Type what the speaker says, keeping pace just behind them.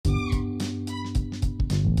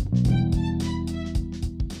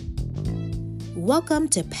Welcome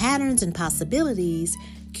to Patterns and Possibilities,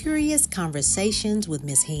 Curious Conversations with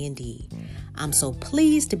Miss Handy. I'm so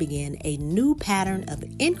pleased to begin a new pattern of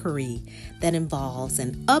inquiry that involves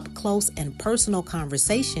an up-close and personal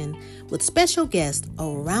conversation with special guests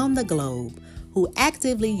around the globe who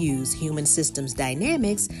actively use human systems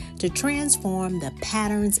dynamics to transform the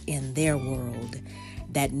patterns in their world.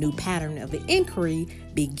 That new pattern of inquiry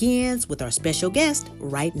begins with our special guest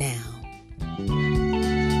right now.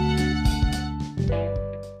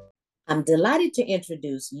 I'm delighted to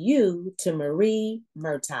introduce you to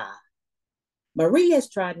Murtagh. Marie has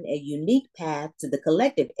trodden a unique path to the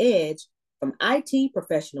collective edge, from IT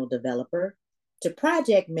professional developer to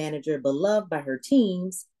project manager beloved by her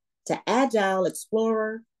teams, to agile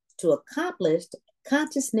explorer, to accomplished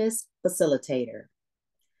consciousness facilitator.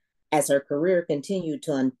 As her career continued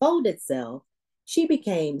to unfold itself, she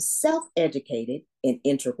became self-educated in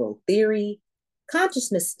integral theory,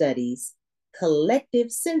 consciousness studies,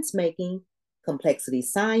 collective sense-making, complexity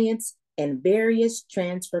science, and various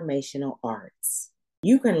transformational arts.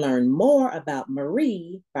 You can learn more about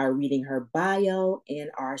Marie by reading her bio in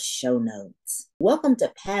our show notes. Welcome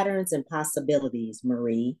to Patterns and Possibilities,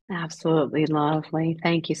 Marie. Absolutely lovely.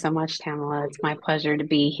 Thank you so much, Tamala. It's my pleasure to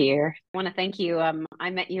be here. I want to thank you. I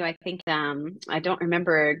met you, I think, I don't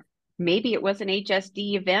remember, maybe it was an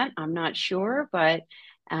HSD event. I'm not sure, but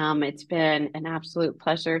it's been an absolute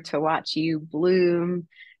pleasure to watch you bloom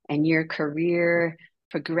and your career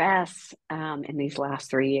progress in these last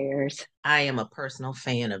 3 years. I am a personal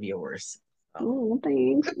fan of yours. Oh,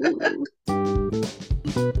 thanks.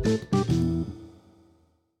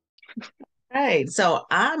 Right. So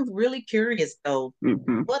I'm really curious, though,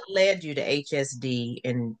 what led you to HSD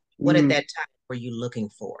and what at that time were you looking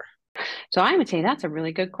for? So I would say that's a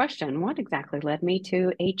really good question. What exactly led me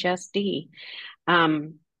to HSD?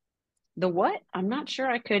 The what, I'm not sure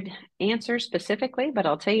I could answer specifically, but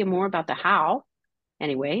I'll tell you more about the how.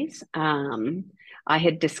 Anyways, I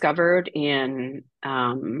had discovered in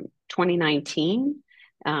 2019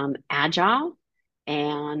 Agile,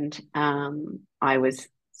 and I was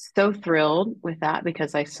so thrilled with that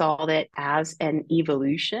because I saw that as an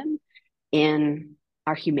evolution in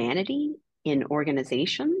our humanity in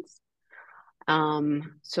organizations.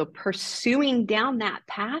 So pursuing down that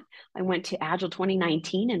path, I went to Agile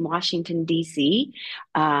 2019 in Washington, D.C.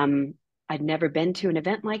 I'd never been to an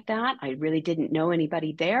event like that. I really didn't know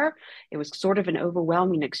anybody there. It was sort of an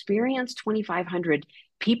overwhelming experience, 2,500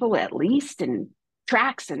 people at least, and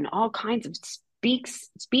tracks and all kinds of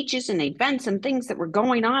speeches and events and things that were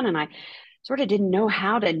going on. And I sort of didn't know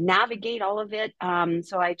how to navigate all of it.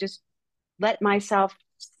 So I just let myself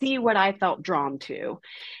see what I felt drawn to.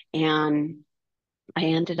 And I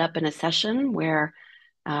ended up in a session where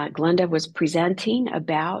Glenda was presenting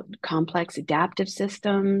about complex adaptive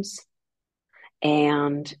systems.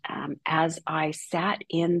 And as I sat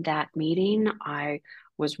in that meeting, I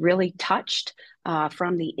was really touched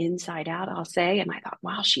from the inside out, I'll say. And I thought,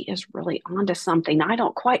 wow, she is really onto something. I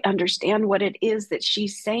don't quite understand what it is that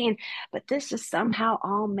she's saying, but this is somehow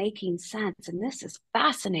all making sense. And this is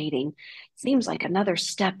fascinating. Seems like another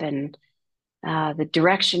step in the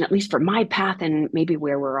direction, at least for my path, and maybe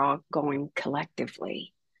where we're all going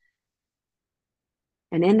collectively.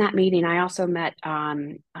 And in that meeting, I also met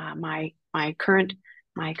my current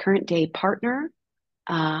day partner,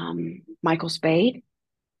 Michael Spade,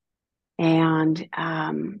 and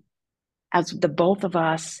as the both of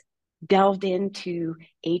us delved into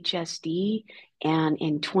HSD, and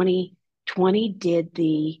in 2020 did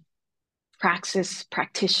the Praxis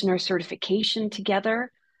Practitioner certification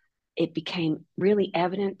together, it became really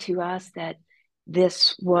evident to us that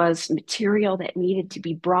this was material that needed to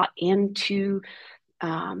be brought into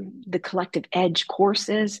the Collective Edge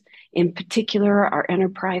courses, in particular our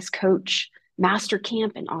Enterprise Coach Master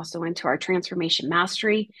Camp, and also into our Transformation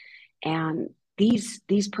Mastery. And these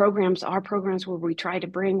programs are programs where we try to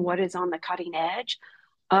bring what is on the cutting edge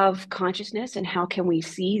of consciousness and how can we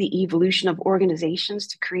see the evolution of organizations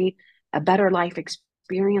to create a better life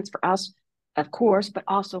experience for us, of course, but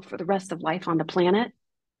also for the rest of life on the planet.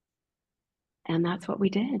 And that's what we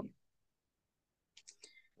did.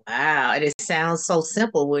 Wow. And it sounds so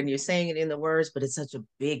simple when you're saying it in the words, but it's such a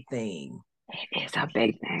big thing. It is a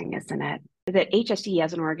big thing, isn't it? That HSD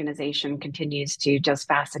as an organization continues to just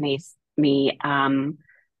fascinate me.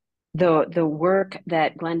 The work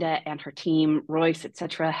that Glenda and her team, Royce, et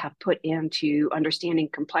cetera, have put into understanding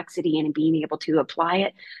complexity and being able to apply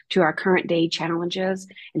it to our current day challenges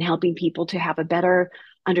and helping people to have a better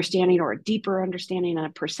understanding or a deeper understanding and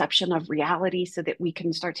a perception of reality so that we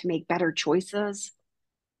can start to make better choices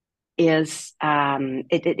is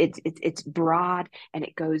it's broad and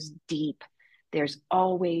it goes deep. There's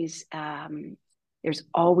always there's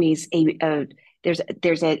always a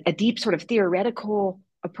deep sort of theoretical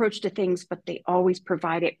approach to things, but they always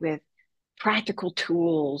provide it with practical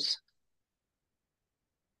tools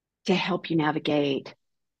to help you navigate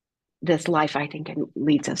this life, I think, and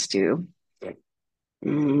leads us to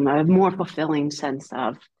a more fulfilling sense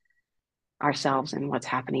of ourselves and what's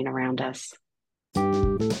happening around us.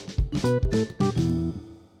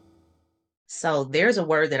 So there's a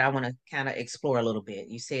word that I want to kind of explore a little bit.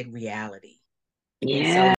 You said reality. And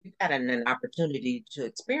so Yeah. you got an opportunity to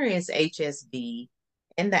experience HSD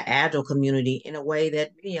and the Agile community in a way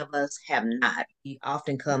that many of us have not. We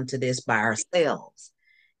often come to this by ourselves,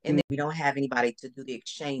 and then we don't have anybody to do the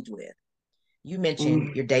exchange with. You mentioned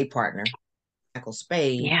Mm, your day partner, Michael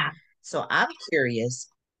Spade. yeah. So I'm curious,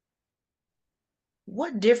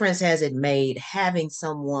 what difference has it made having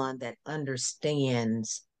someone that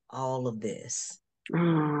understands all of this?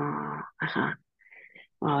 Uh-huh.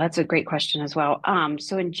 Well, that's a great question as well.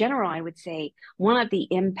 So in general, I would say one of the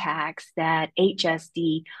impacts that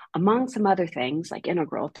HSD, among some other things like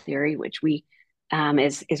integral theory, which we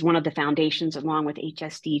is one of the foundations along with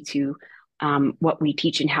HSD to what we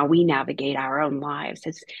teach and how we navigate our own lives.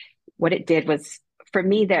 It's what it did was for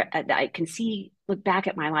me that I can look back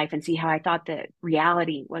at my life and see how I thought that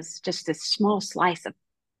reality was just a small slice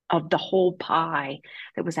of the whole pie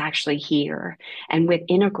that was actually here. And with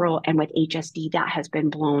integral and with HSD, that has been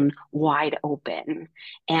blown wide open.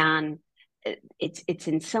 And it's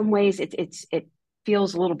in some ways it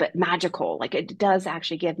feels a little bit magical. Like it does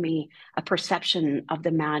actually give me a perception of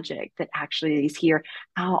the magic that actually is here,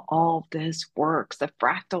 how all this works, the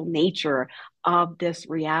fractal nature of this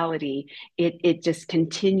reality. It just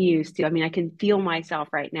continues to, I mean, I can feel myself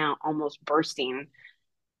right now almost bursting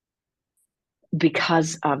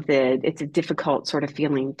because of it's a difficult sort of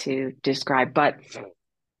feeling to describe, but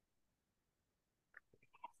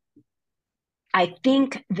I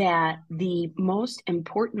think that the most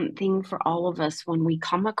important thing for all of us when we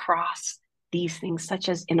come across these things, such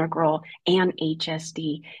as integral and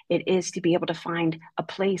HSD, it is to be able to find a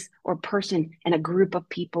place or person and a group of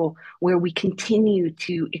people where we continue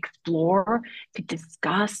to explore, to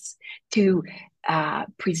discuss, to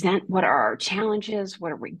present what are our challenges,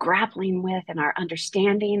 what are we grappling with, and our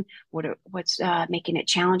understanding, what's making it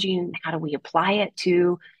challenging, and how do we apply it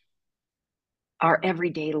to our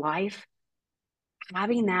everyday life.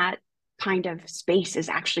 Having that kind of space is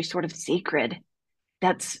actually sort of sacred.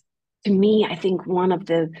 That's to me, I think one of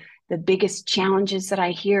the biggest challenges that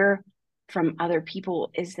I hear from other people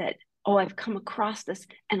is that, oh, I've come across this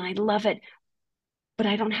and I love it, but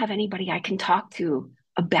I don't have anybody I can talk to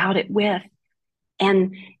about it with.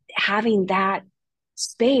 And having that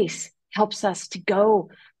space helps us to go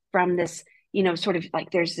from this, sort of like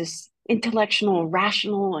there's this intellectual,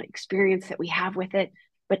 rational experience that we have with it.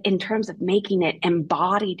 But in terms of making it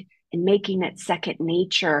embodied and making it second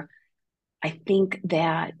nature, I think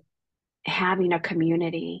that having a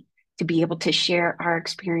community to be able to share our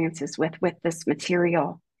experiences with this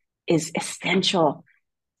material is essential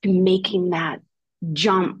to making that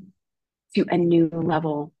jump to a new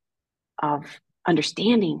level of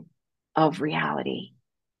understanding of reality.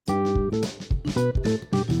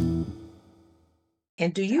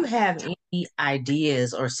 And do you have any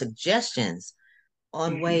ideas or suggestions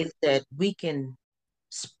on Mm-hmm. ways that we can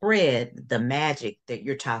spread the magic that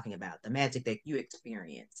you're talking about, the magic that you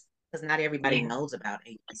experience? Because not everybody Yeah. knows about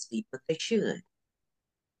HSD, but they should.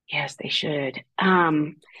 Yes, they should.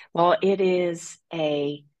 Well, it's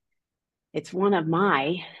one of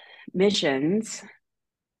my missions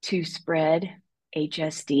to spread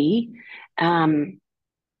HSD. Um,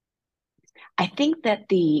 I think that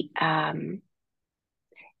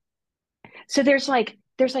so there's like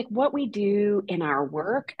what we do in our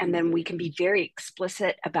work, and then we can be very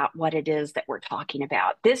explicit about what it is that we're talking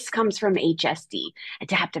about. This comes from HSD,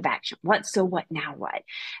 adaptive action. What now what?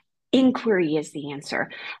 Inquiry is the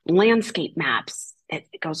answer. Landscape maps. It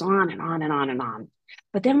goes on and on and on and on.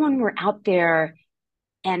 But then when we're out there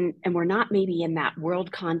and we're not maybe in that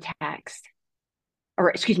world context, or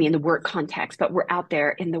excuse me, in the work context, but we're out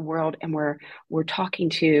there in the world and we're talking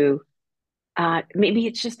to maybe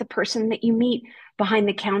it's just the person that you meet behind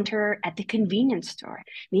the counter at the convenience store.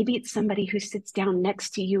 Maybe it's somebody who sits down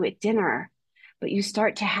next to you at dinner, but you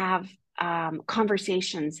start to have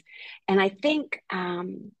conversations. And I think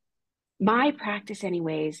my practice,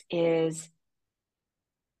 anyways, is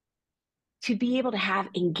to be able to have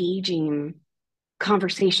engaging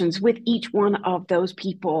conversations with each one of those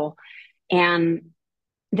people. And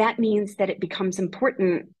that means that it becomes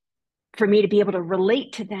important for me to be able to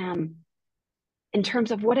relate to them in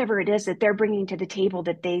terms of whatever it is that they're bringing to the table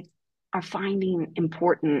that they are finding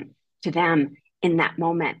important to them in that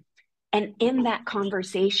moment. And in that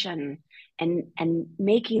conversation and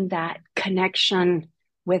making that connection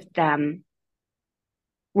with them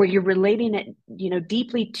where you're relating it,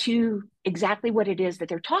 deeply to exactly what it is that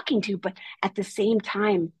they're talking to, but at the same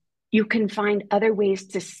time, you can find other ways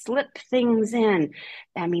to slip things in.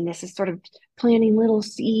 I mean, this is sort of planting little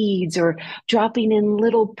seeds or dropping in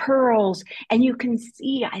little pearls. And you can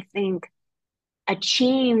see, I think, a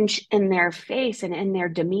change in their face and in their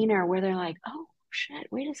demeanor where they're like, oh, shit,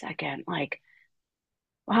 wait a second. Like,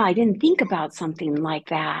 wow, I didn't think about something like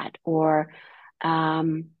that. Or,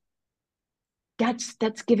 um,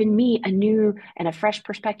 that's given me a new and a fresh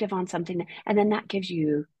perspective on something. And then that gives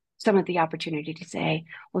you some of the opportunity to say,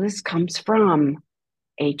 well, this comes from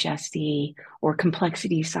HSD or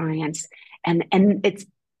complexity science. And it's,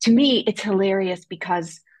 to me, it's hilarious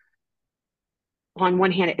because on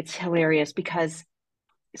one hand, it's hilarious because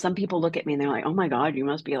some people look at me and they're like, oh my God, you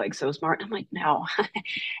must be like so smart. And I'm like, no,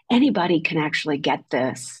 anybody can actually get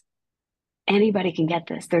this. Anybody can get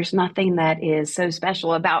this. There's nothing that is so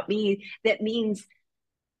special about me that means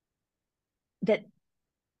that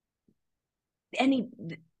any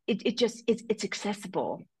it just it's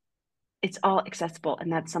accessible. It's all accessible,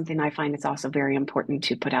 and that's something I find is also very important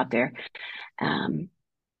to put out there. um,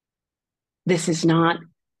 this is not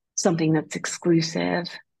something that's exclusive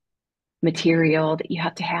material that you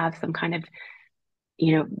have to have some kind of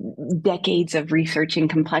decades of researching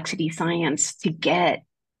complexity science to get.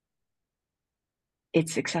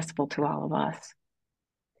 It's accessible to all of us.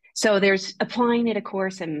 So there's applying it, of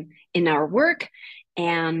course, in our work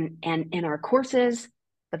and in our courses.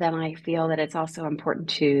 But then I feel that it's also important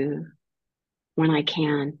to, when I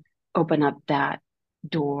can, open up that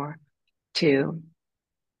door to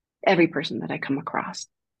every person that I come across,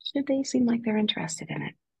 should they seem like they're interested in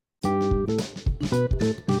it. I'm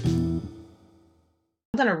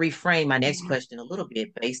going to reframe my next question a little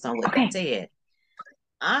bit based on what you Okay. said.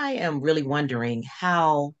 I am really wondering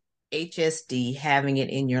how HSD, having it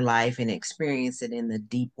in your life and experience it in the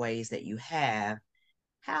deep ways that you have,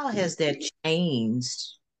 how has that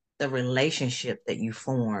changed the relationship that you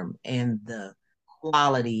form and the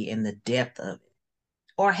quality and the depth of it?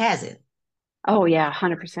 Or has it? Oh yeah,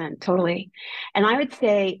 100%, totally. And I would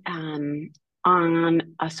say,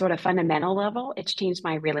 on a sort of fundamental level, it's changed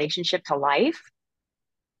my relationship to life.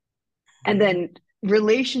 And Mhm. then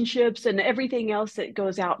relationships and everything else that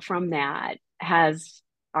goes out from that has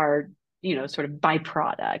our, sort of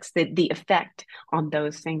byproducts. The effect on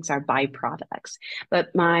those things are byproducts.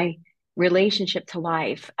 But my relationship to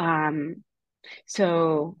life,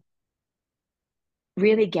 so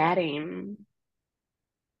really getting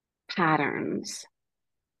patterns,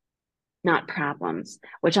 not problems,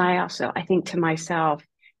 which I think to myself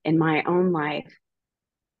in my own life,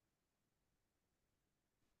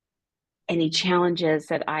 any challenges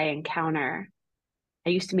that I encounter, I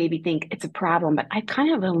used to maybe think it's a problem, but I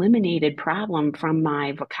kind of eliminated problem from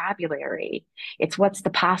my vocabulary. It's what's the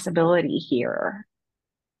possibility here?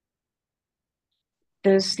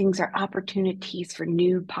 Those things are opportunities for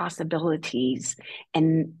new possibilities.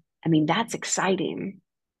 And I mean, that's exciting,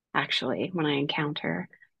 actually, when I encounter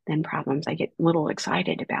then problems, I get a little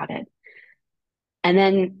excited about it. And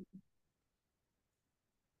then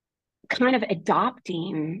kind of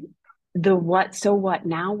adopting the what, so what,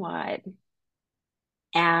 now what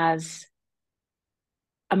as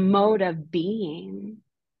a mode of being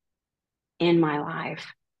in my life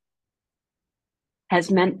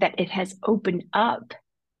has meant that it has opened up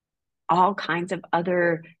all kinds of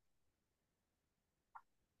other,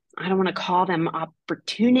 I don't want to call them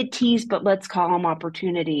opportunities, but let's call them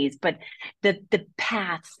opportunities. But the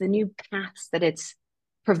paths, the new paths that it's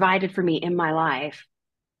provided for me in my life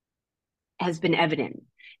has been evident.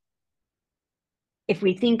 If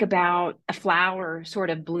we think about a flower sort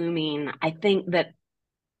of blooming, I think that,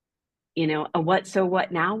 a what, so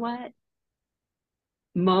what, now what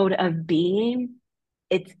mode of being,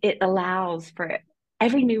 it allows for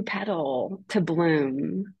every new petal to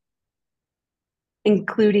bloom,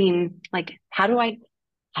 including like, how do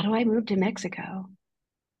I move to Mexico?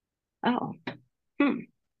 Oh, hmm.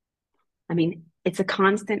 I mean, it's a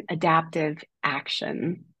constant adaptive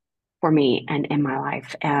action for me and in my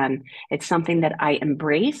life. And it's something that I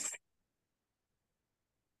embrace.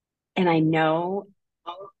 And I know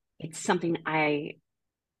it's something I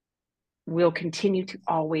will continue to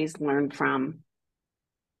always learn from.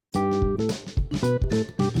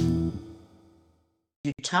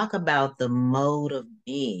 You talk about the mode of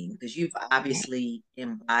being because you've Right. obviously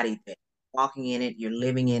embodied that, walking in it, you're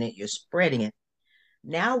living in it, you're spreading it.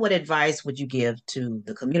 Now, what advice would you give to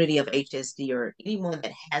the community of HSD or anyone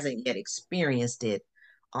that hasn't yet experienced it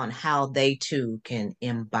on how they too can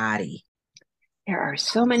embody? There are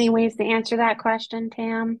so many ways to answer that question,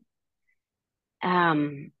 Tam.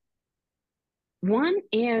 Um, One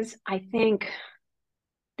is, I think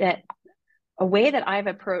that a way that I've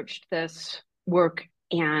approached this work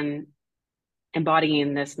and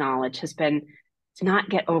embodying this knowledge has been to not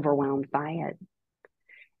get overwhelmed by it.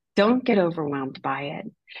 Don't get overwhelmed by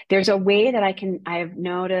it. There's a way that I've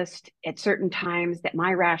noticed at certain times that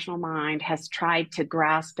my rational mind has tried to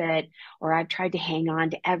grasp it, or I've tried to hang on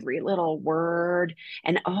to every little word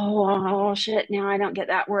and, oh shit, now I don't get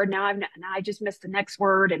that word. Now I just missed the next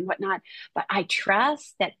word and whatnot. But I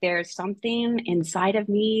trust that there's something inside of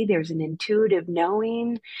me. There's an intuitive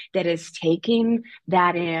knowing that is taking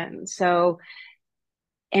that in. So,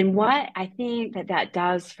 and what I think that that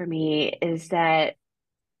does for me is that,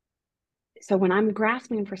 so when I'm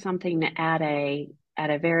grasping for something at a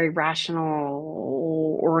very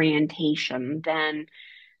rational orientation, then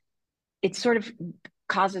it sort of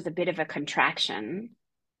causes a bit of a contraction.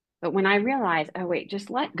 But when I realize, oh wait, just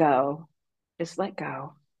let go, just let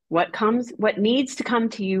go. What needs to come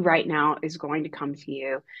to you right now is going to come to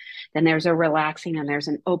you. Then there's a relaxing and there's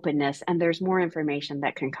an openness and there's more information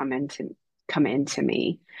that can come into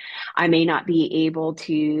me. I may not be able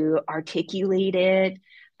to articulate it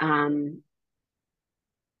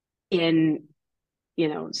in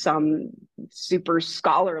some super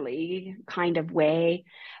scholarly kind of way,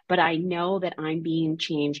 but I know that I'm being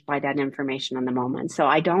changed by that information in the moment. So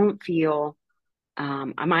I don't feel,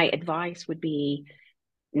 my advice would be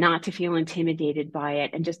not to feel intimidated by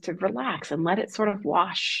it and just to relax and let it sort of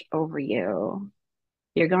wash over you.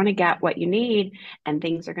 You're going to get what you need and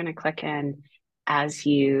things are going to click in as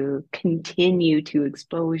you continue to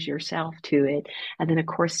expose yourself to it. And then, of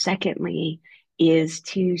course, secondly, is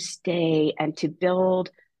to stay and to build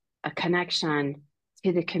a connection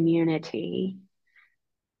to the community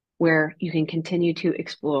where you can continue to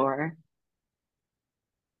explore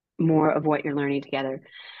more of what you're learning together.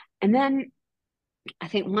 And then I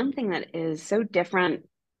think one thing that is so different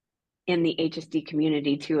in the HSD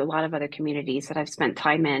community to a lot of other communities that I've spent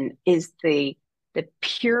time in is the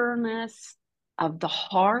pureness of the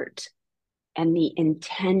heart and the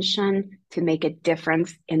intention to make a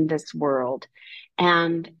difference in this world.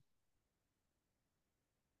 And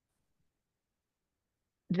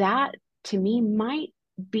that to me might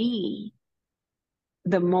be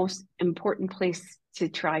the most important place to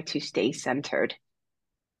try to stay centered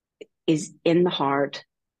is in the heart.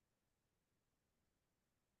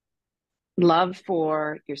 Love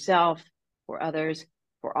for yourself, for others,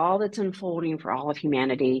 for all that's unfolding, for all of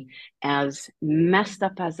humanity, as messed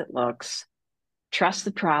up as it looks. Trust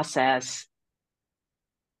the process.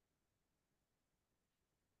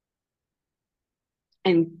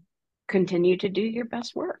 And continue to do your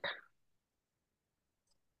best work.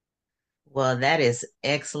 Well, that is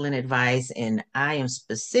excellent advice. And I am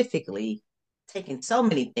specifically taking so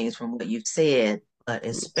many things from what you've said, but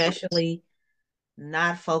especially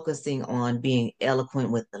not focusing on being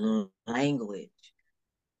eloquent with the language,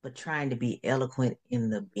 but trying to be eloquent in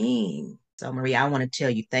the being. So, Marie, I want to tell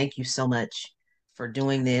you thank you so much for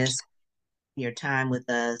doing this, your time with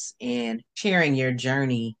us, and sharing your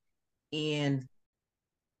journey in,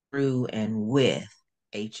 through, and with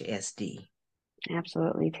HSD.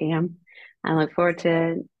 Absolutely, Tam. I look forward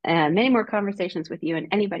to many more conversations with you and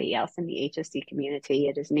anybody else in the HSD community.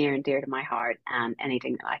 It is near and dear to my heart, and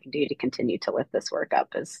anything that I can do to continue to lift this work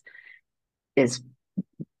up is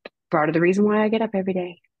part of the reason why I get up every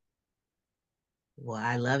day. Well,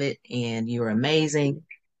 I love it, and you're amazing,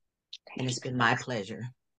 and it's been my pleasure.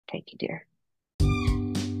 Thank you, dear.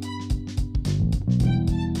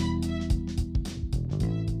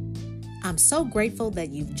 I'm so grateful that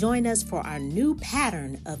you've joined us for our new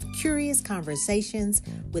pattern of curious conversations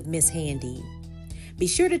with Miss Handy. Be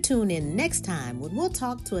sure to tune in next time when we'll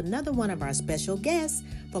talk to another one of our special guests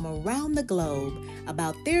from around the globe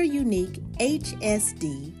about their unique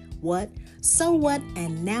HSD, what, so what,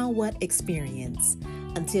 and now what experience.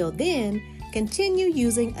 Until then, continue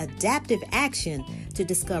using adaptive action to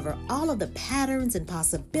discover all of the patterns and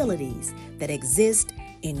possibilities that exist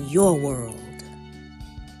in your world.